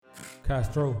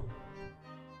Castro.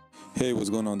 Hey, what's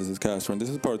going on? This is Castro, and this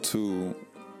is part 2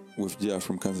 with Jeff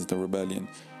from Kensington Rebellion.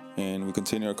 And we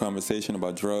continue our conversation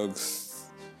about drugs,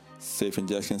 safe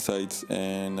injection sites,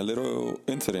 and a little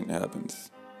incident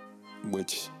happens.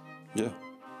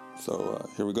 So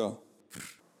here we go.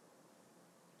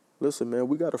 Listen, man,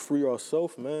 we gotta free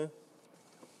ourselves, man.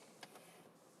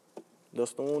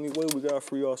 That's the only way we gotta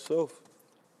free ourselves.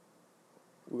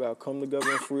 We gotta come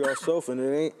together and free ourselves, and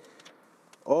it ain't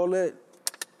all that.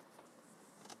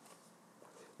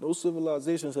 No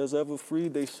civilizations has ever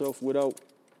freed themselves without,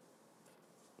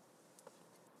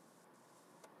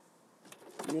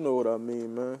 you know what I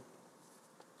mean, man.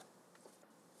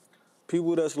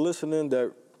 People that's listening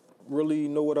that really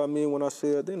know what I mean when I say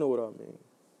it, they know what I mean.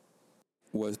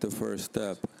 What's the first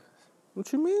step?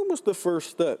 What you mean, what's the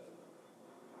first step?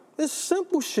 It's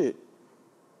simple shit.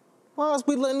 Why is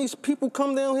we letting these people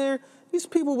come down here? These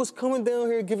people was coming down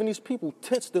here giving these people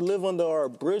tents to live under our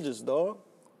bridges, dog.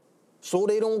 So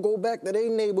they don't go back to their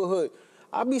neighborhood.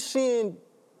 I be seeing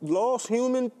lost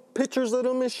human pictures of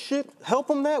them and shit. Help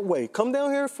them that way. Come down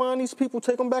here, find these people,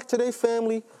 take them back to their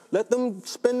family, let them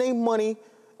spend their money.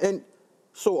 And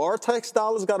so our tax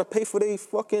dollars got to pay for their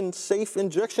fucking safe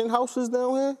injection houses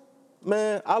down here?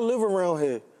 Man, I live around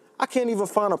here. I can't even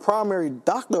find a primary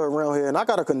doctor around here, and I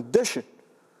got a condition.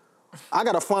 I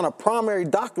got to find a primary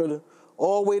doctor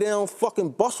all the way down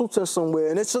fucking Bustleton somewhere,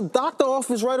 and it's a doctor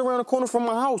office right around the corner from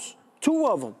my house. 2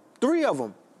 of them, 3 of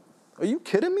them. Are you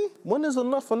kidding me? When is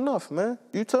enough, man?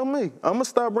 You tell me. I'm going to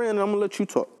stop ranting and I'm going to let you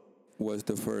talk. What's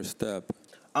the first step?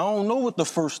 I don't know what the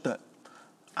first step.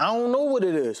 I don't know what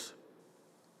it is.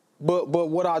 But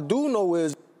what I do know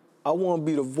is I want to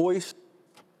be the voice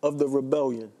of the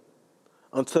rebellion.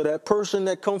 Until that person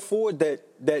that come forward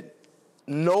that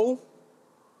know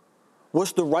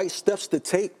what's the right steps to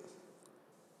take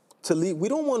to lead. We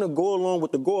don't want to go along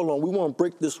with the go along. We want to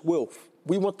break this will.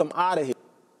 We want them out of here.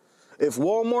 If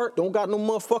Walmart don't got no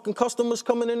motherfucking customers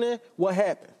coming in there, what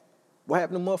happened? What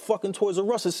happened to motherfucking Toys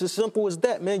R Us? It's as simple as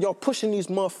that, man. Y'all pushing these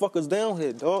motherfuckers down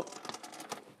here, dog.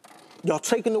 Y'all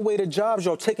taking away the jobs,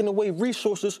 y'all taking away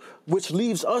resources, which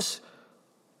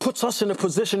puts us in a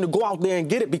position to go out there and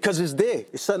get it because it's there.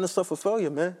 It's setting us up for failure,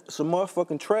 man. It's a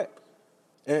motherfucking trap.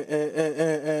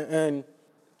 And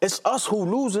it's us who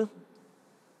losing.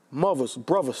 Mothers,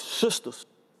 brothers, sisters.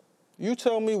 You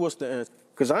tell me what's the answer.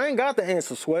 Because I ain't got the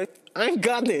answers, Sway. I ain't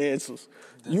got the answers.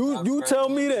 You tell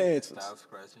me the answers. Stop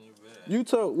scratching your back. You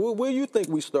tell, where you think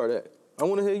we start at? I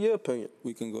want to hear your opinion.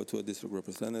 We can go to a district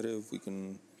representative. We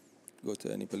can go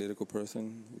to any political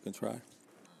person. We can try.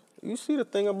 You see the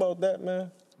thing about that,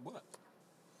 man? What?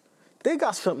 They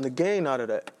got something to gain out of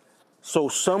that. So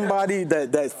somebody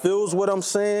that feels what I'm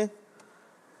saying,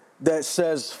 that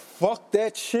says, fuck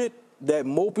that shit, that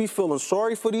mopey feeling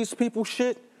sorry for these people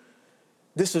shit,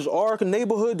 this is our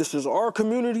neighborhood, this is our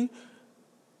community,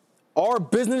 our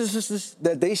businesses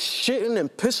that they shitting and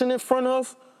pissing in front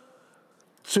of,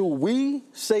 till we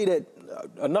say that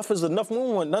enough is enough. We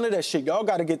don't want none of that shit. Y'all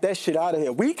got to get that shit out of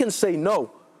here. We can say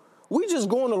no. We just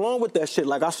going along with that shit.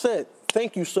 Like I said,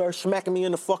 thank you, sir, smacking me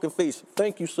in the fucking face.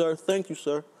 Thank you, sir. Thank you,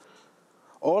 sir.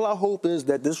 All I hope is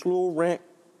that this little rant,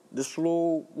 this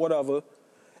little whatever,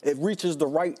 it reaches the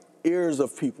right ears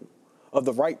of people, of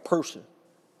the right person.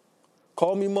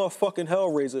 Call me motherfucking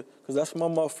Hellraiser, because that's my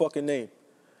motherfucking name.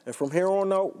 And from here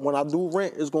on out, when I do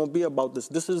rant, it's going to be about this.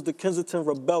 This is the Kensington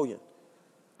Rebellion.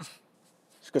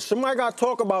 Because somebody got to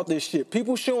talk about this shit.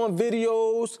 People showing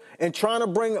videos and trying to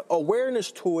bring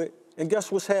awareness to it, and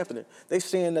guess what's happening? They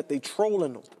saying that they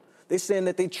trolling them. They saying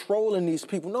that they trolling these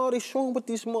people. No, they showing what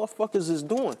these motherfuckers is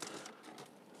doing.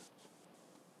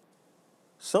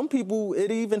 Some people, it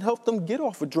even helped them get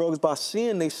off of drugs by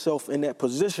seeing themselves in that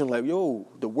position. Like, yo,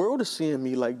 the world is seeing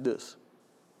me like this.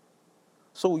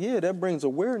 So, yeah, that brings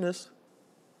awareness.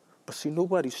 But see,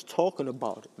 nobody's talking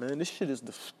about it, man. This shit is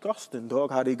disgusting,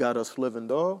 dog, how they got us living,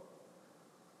 dog.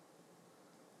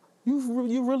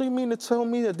 You really mean to tell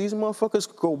me that these motherfuckers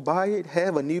could go buy it,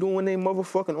 have a needle in their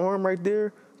motherfucking arm right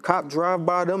there, cop drive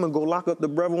by them and go lock up the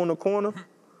brother on the corner?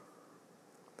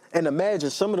 And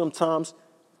imagine some of them times,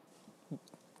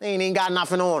 they ain't even got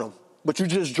nothing on them. But you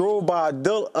just drove by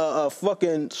a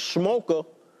fucking smoker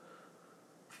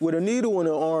with a needle in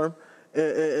her arm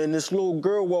and this little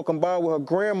girl walking by with her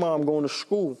grandmom going to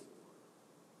school.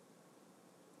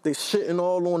 They sitting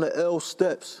all on the L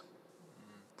steps.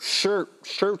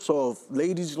 Shirts off.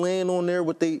 Ladies laying on there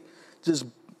with they just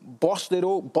busted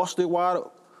wide,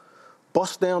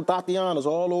 bust down Tatianas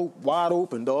all wide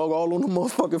open, dog, all on the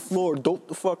motherfucking floor, dope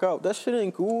the fuck out. That shit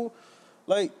ain't cool.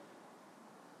 Like,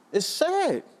 it's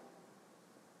sad.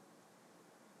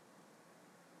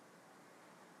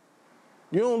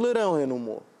 You don't live down here no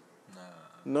more.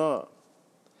 Nah.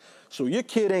 So your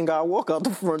kid ain't gotta walk out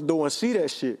the front door and see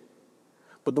that shit.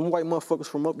 But them white motherfuckers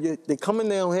from up here, they coming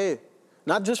down here.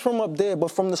 Not just from up there,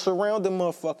 but from the surrounding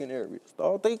motherfucking areas.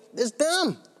 Dog, it's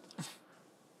them.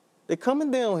 They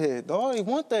coming down here, dog. They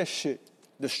want that shit.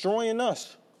 Destroying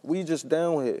us. We just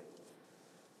down here.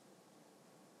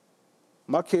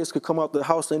 My kids could come out the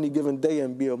house any given day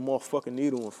and be a motherfucking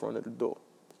needle in front of the door.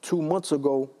 2 months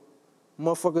ago,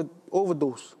 motherfucker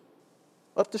overdose.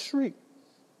 Up the street.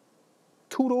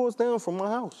 2 doors down from my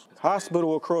house.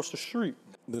 Hospital across the street.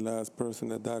 The last person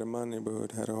that died in my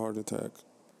neighborhood had a heart attack.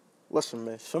 Listen,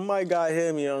 man, somebody gotta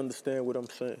hear me and understand what I'm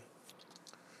saying.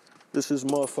 This is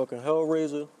motherfucking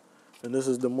Hellraiser, and this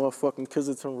is the motherfucking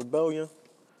Kensington Rebellion.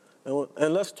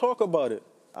 And let's talk about it.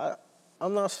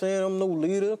 I'm not saying I'm no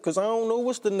leader, because I don't know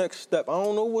what's the next step. I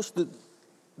don't know what's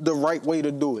the right way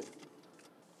to do it.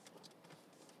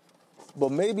 But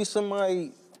maybe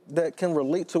somebody that can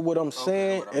relate to what I'm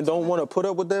saying and don't want to put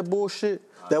up with that bullshit,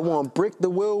 that want to break the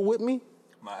will with me,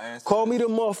 call me the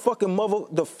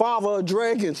motherfucking the father of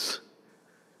dragons.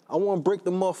 I want to break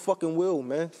the motherfucking will,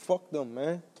 man. Fuck them,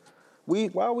 man.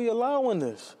 Why are we allowing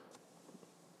this?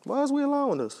 Why is we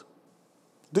allowing this?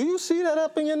 Do you see that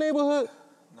up in your neighborhood?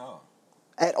 No.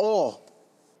 At all.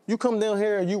 You come down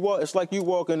here and you walk, it's like you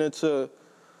walking into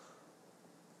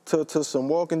some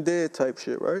Walking Dead type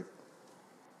shit, right?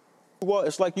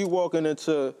 It's like you walking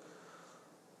into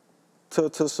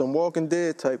some Walking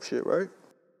Dead type shit, right?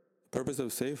 The purpose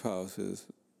of safe houses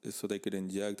is so they could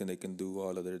inject and they can do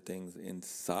all of their things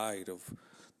inside of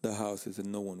the houses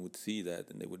and no one would see that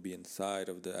and they would be inside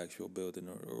of the actual building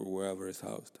or wherever it's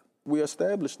housed. We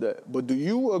established that, but do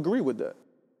you agree with that?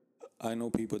 I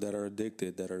know people that are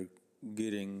addicted that are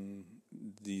getting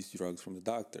these drugs from the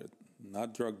doctor.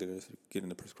 Not drug dealers,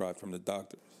 getting it prescribed from the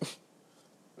doctors.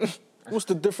 What's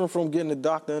the difference from getting a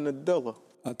doctor and a dealer?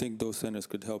 I think those centers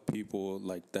could help people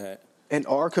like that. In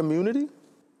our community?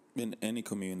 In any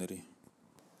community.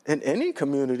 In any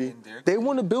community? They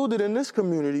want to build it in this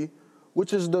community,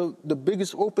 which is the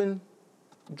biggest open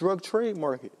drug trade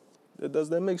market. Does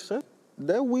that make sense?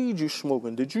 That weed you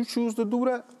smoking, did you choose to do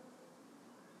that?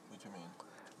 What you mean?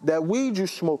 That weed you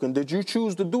smoking, did you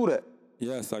choose to do that?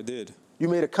 Yes, I did. You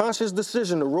made a conscious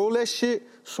decision to roll that shit,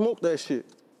 smoke that shit.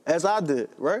 As I did,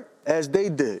 right? As they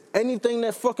did. Anything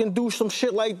that fucking do some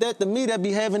shit like that to me that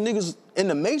be having niggas in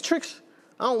the Matrix,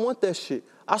 I don't want that shit.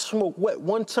 I smoked wet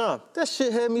one time. That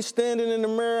shit had me standing in the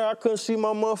mirror. I couldn't see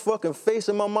my motherfucking face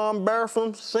in my mom's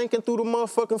bathroom, sinking through the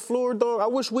motherfucking floor, dog. I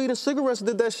wish weed and cigarettes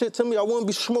did that shit to me. I wouldn't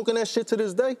be smoking that shit to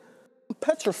this day. I'm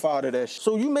petrified of that shit.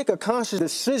 So you make a conscious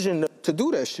decision to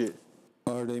do that shit.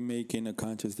 Are they making a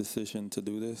conscious decision to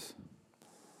do this?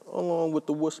 Along with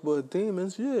the whisper of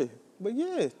demons, yeah. But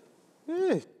yeah.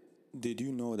 Did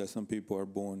you know that some people are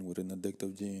born with an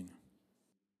addictive gene?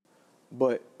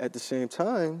 But at the same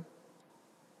time,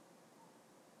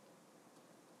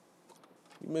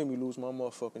 you made me lose my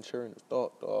motherfucking train of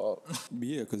thought, dog.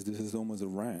 Yeah, because this is almost a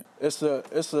rant. It's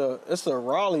a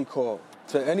rally call.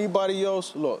 To anybody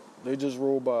else, look, they just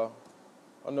rolled by.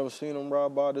 I never seen them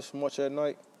ride by this much at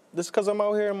night. This because I'm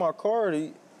out here in my car.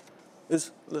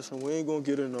 Listen, we ain't gonna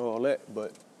get into all that,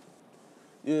 but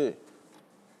yeah.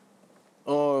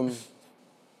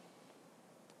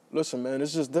 Listen, man,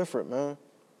 it's just different, man.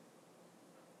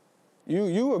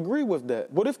 You agree with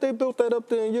that. What if they built that up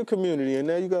there in your community and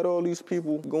now you got all these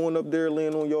people going up there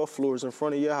laying on your floors in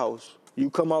front of your house? You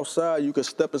come outside, you could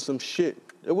step in some shit.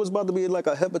 It was about to be like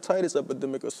a hepatitis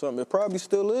epidemic or something. It probably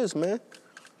still is, man.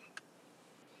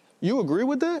 You agree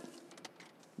with that?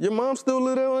 Your mom still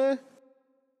live down there?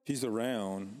 She's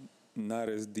around, not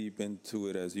as deep into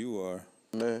it as you are.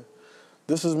 Man,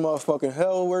 this is motherfucking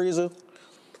Hellraiser,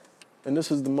 and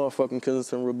this is the motherfucking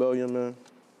Kensington Rebellion, man.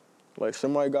 Like,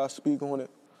 somebody got to speak on it.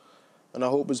 And I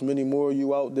hope there's many more of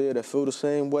you out there that feel the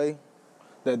same way,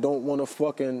 that don't want to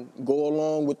fucking go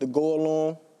along with the go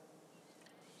along,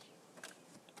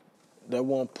 that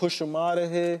want to push them out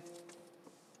of here.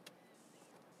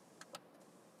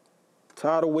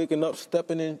 Tired of waking up,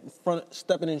 stepping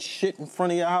in shit in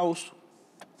front of your house,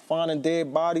 finding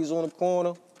dead bodies on the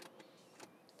corner.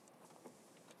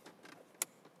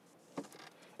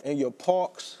 In your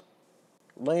parks,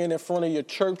 laying in front of your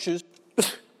churches.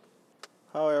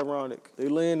 How ironic. They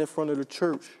laying in front of the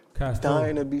church,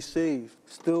 dying to be saved,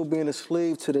 still being a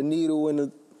slave to the needle and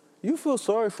the... You feel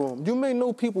sorry for them. You may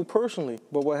know people personally,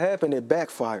 but what happened, it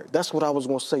backfired. That's what I was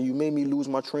gonna say. You made me lose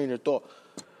my train of thought.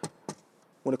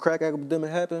 When the crack epidemic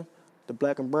happened, the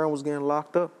black and brown was getting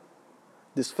locked up.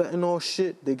 This fentanyl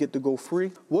shit, they get to go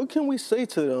free. What can we say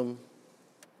to them?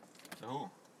 To who?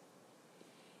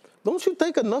 Don't you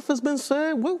think enough has been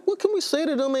said? What can we say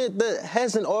to them that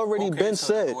hasn't already been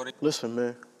said? Listen,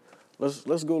 man.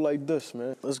 Let's go like this,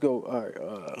 man. Let's go. All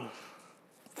right.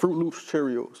 Fruit Loops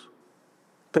Cheerios.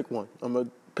 Pick one. I'm gonna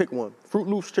pick one. Fruit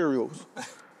Loops Cheerios.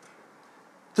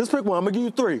 Just pick one. I'm gonna give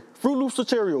you 3. Fruit Loops or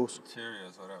Cheerios?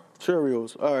 Cheerios, whatever.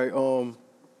 Cheerios. All right.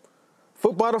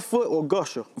 Foot by the foot or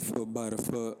Gusher? Foot by the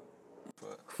foot.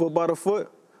 Foot by the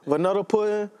foot. Vanilla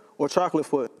pudding or chocolate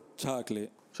foot?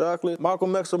 Chocolate. Chocolate.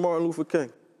 Malcolm X or Martin Luther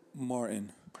King?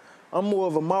 Martin. I'm more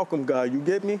of a Malcolm guy. You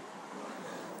get me?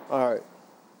 All right.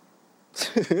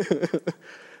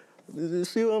 You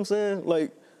see what I'm saying?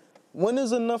 Like, when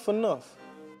is enough enough?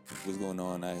 What's going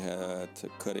on? I had to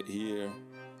cut it here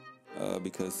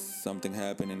because something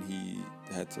happened and he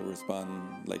had to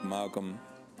respond like Malcolm.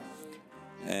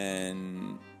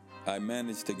 And I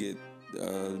managed to get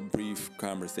a brief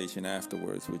conversation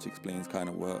afterwards, which explains kind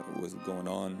of what was going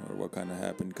on or what kind of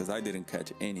happened, because I didn't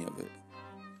catch any of it.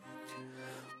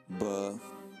 But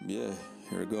yeah,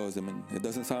 here it goes. I mean, it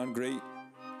doesn't sound great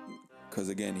because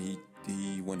again,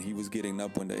 he when he was getting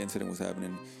up when the incident was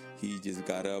happening, he just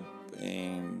got up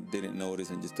and didn't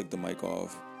notice and just took the mic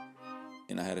off,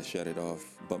 and I had to shut it off.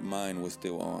 But mine was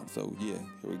still on, so yeah,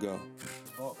 here we go.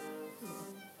 Oh.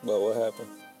 Well, what happened?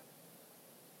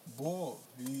 Boy,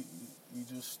 he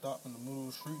just stopped in the middle of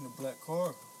the street in a black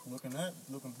car, looking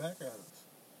back at us.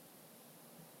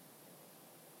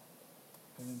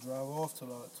 He didn't drive off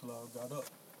till I got up.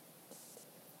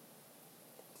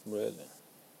 Really?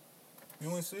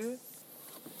 You ain't see it?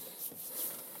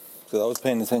 Because I was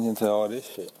paying attention to all this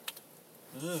shit.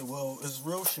 Yeah, well, it's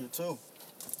real shit too.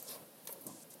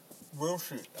 Real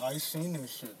shit. I seen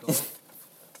this shit, dog.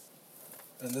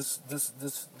 And this,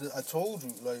 I told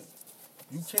you, like,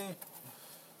 you can't,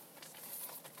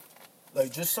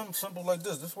 like, just something simple like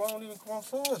this. This is why I don't even come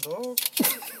outside, dog.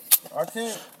 I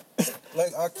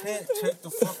can't take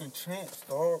the fucking chance,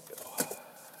 dog.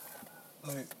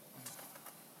 Like,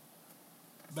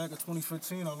 back in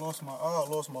 2015, I lost my eye, I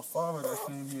lost my father that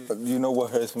same year. You know what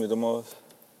hurts me the most?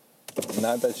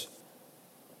 Not that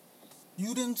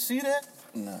You didn't see that?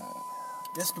 Nah.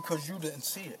 That's because you didn't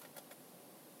see it.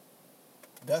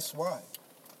 That's why.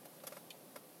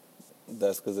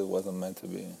 That's because it wasn't meant to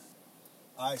be.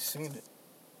 I seen it.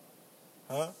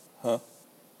 Huh? Huh?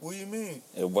 What do you mean?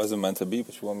 It wasn't meant to be,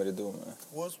 but you want me to do, man.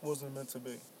 What wasn't meant to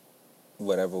be?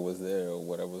 Whatever was there or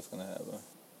whatever was going to happen.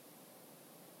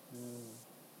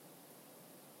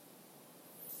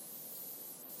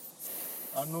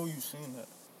 I know you seen that.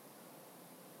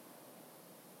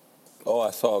 Oh,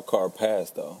 I saw a car pass,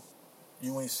 though.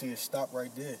 You ain't see it stop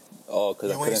right there. Oh,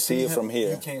 because I couldn't see it from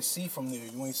here. You can't see from there.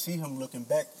 You ain't see him looking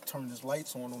back, turn his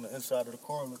lights on the inside of the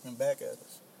car, looking back at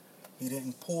us. He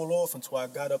didn't pull off until I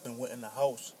got up and went in the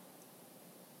house.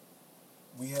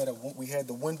 We had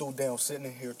the window down, sitting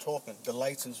in here talking. The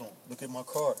lights is on. Look at my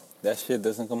car. That shit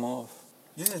doesn't come off.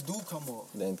 Yeah, it do come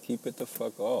off. Then keep it the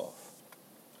fuck off.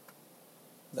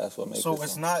 That's what makes it So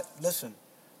it's not, listen,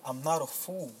 I'm not a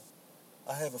fool.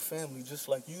 I have a family just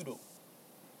like you do.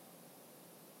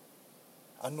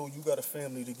 I know you got a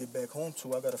family to get back home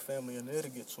to. I got a family in there to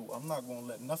get to. I'm not going to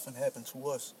let nothing happen to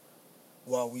us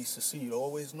while we succeed.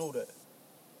 Always know that.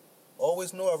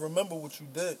 Always know I remember what you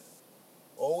did.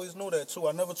 Always know that, too.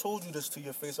 I never told you this to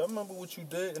your face. I remember what you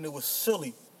did, and it was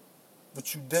silly,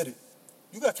 but you did it.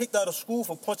 You got kicked out of school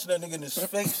for punching that nigga in his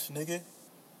face, nigga.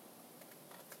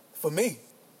 For me.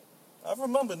 I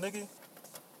remember, nigga.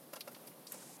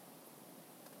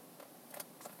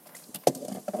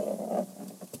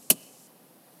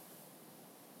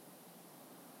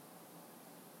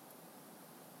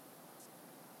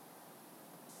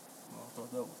 I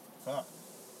thought that was the cop.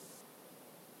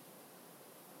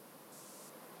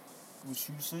 What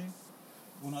you see?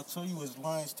 When I tell you it's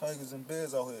lions, tigers, and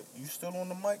bears out here, you still on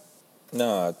the mic?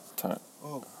 No, I turned.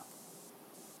 Oh.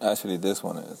 Actually, this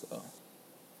one is, though.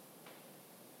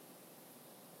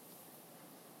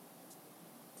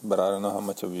 But I don't know how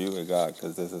much of you it got,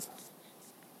 because this is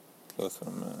close to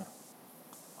the man.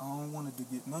 I don't want to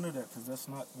get none of that, because that's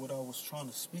not what I was trying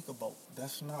to speak about.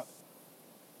 That's not...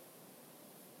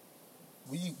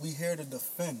 We here to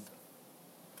defend.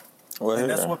 Well, and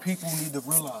here. that's what people need to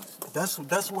realize.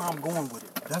 That's where I'm going with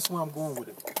it. That's where I'm going with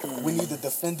it. We need to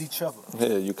defend each other.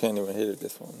 Yeah, you can't even hear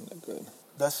this one that good.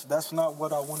 That's not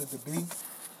what I wanted to be.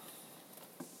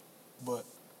 But,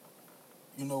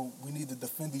 you know, we need to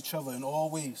defend each other in all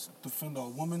ways. Defend our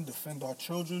women, defend our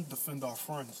children, defend our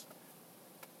friends.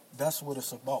 That's what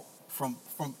it's about. From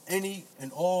any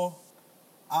and all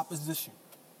opposition.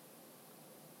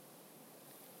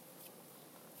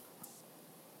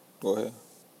 Go ahead.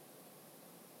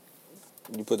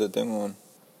 You put the thing on.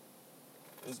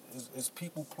 It's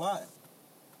people plotting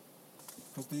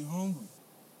because they hungry.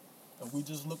 And we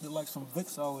just looked at like some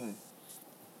Vicks out here.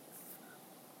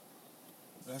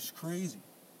 That's crazy.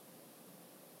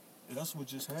 And that's what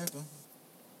just happened.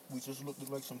 We just looked at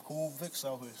like some cool Vicks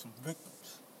out here, some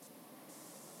victims.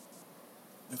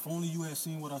 If only you had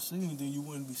seen what I seen, then you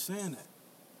wouldn't be saying that.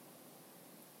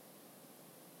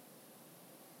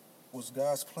 What's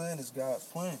God's plan is God's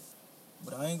plan.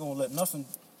 But I ain't gonna let nothing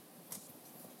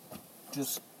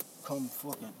just come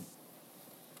fucking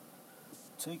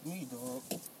take me, dog.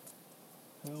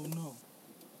 Hell no.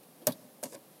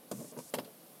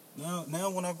 Now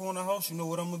when I go in the house, you know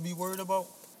what I'm gonna be worried about?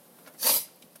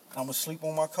 I'm gonna sleep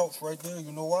on my couch right there.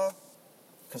 You know why?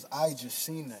 Because I just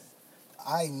seen that.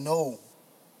 I know.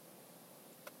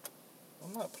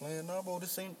 I'm not playing now, bro.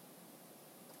 This ain't...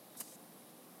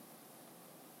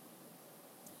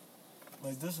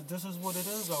 Like, this is what it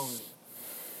is out here.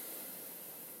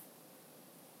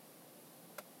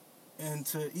 And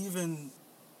to even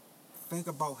think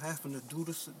about having to do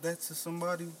that to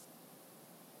somebody,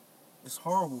 it's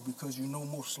horrible because you know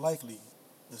most likely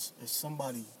it's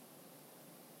somebody,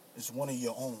 it's one of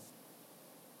your own.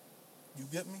 You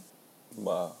get me?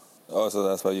 Wow. Oh, so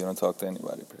that's why you don't talk to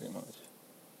anybody, pretty much.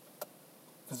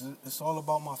 Because it's all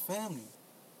about my family.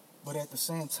 But at the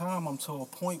same time, I'm to a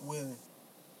point where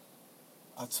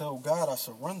I tell God I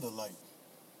surrender, like,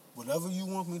 whatever you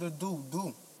want me to do,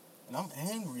 do. And I'm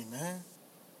angry, man.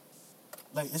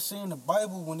 Like, it's in the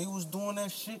Bible when they was doing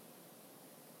that shit,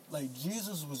 like,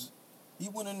 Jesus was, he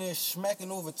went in there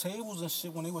smacking over tables and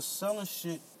shit when they was selling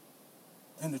shit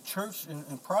in the church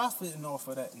and profiting off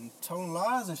of that and telling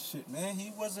lies and shit, man.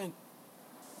 He wasn't,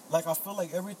 like, I feel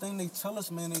like everything they tell us,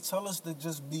 man, they tell us to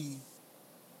just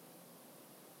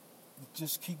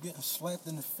keep getting slapped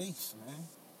in the face, man.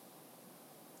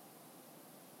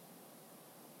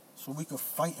 So we could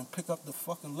fight and pick up the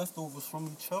fucking leftovers from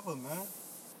each other, man.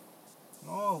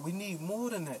 No, we need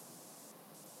more than that.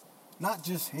 Not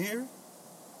just here.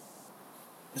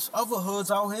 There's other hoods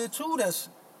out here too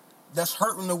that's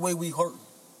hurting the way we hurting.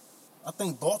 I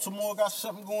think Baltimore got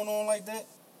something going on like that.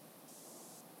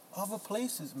 Other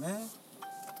places, man.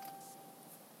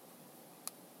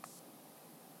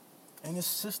 And it's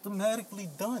systematically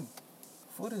done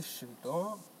for this shit,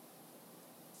 dog.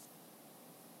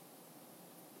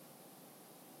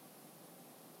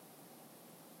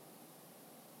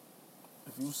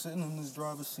 If you were sitting in this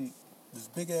driver's seat, there's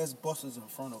big-ass buses in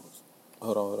front of us.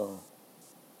 Hold on.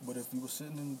 But if you were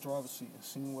sitting in the driver's seat and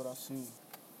seeing what I seen,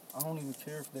 I don't even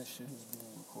care if that shit is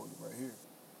being recorded right here.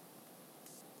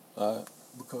 Alright.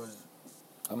 Because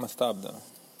I'm gonna stop though.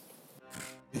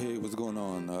 Hey, what's going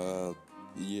on?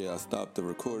 Yeah, I stopped the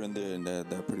recording there, and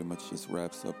that pretty much just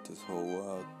wraps up this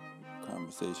whole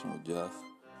conversation with Jeff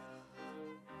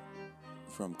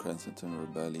from Kensington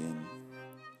Rebellion.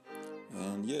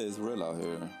 And yeah, it's real out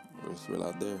here. It's real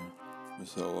out there.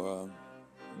 So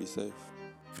be safe.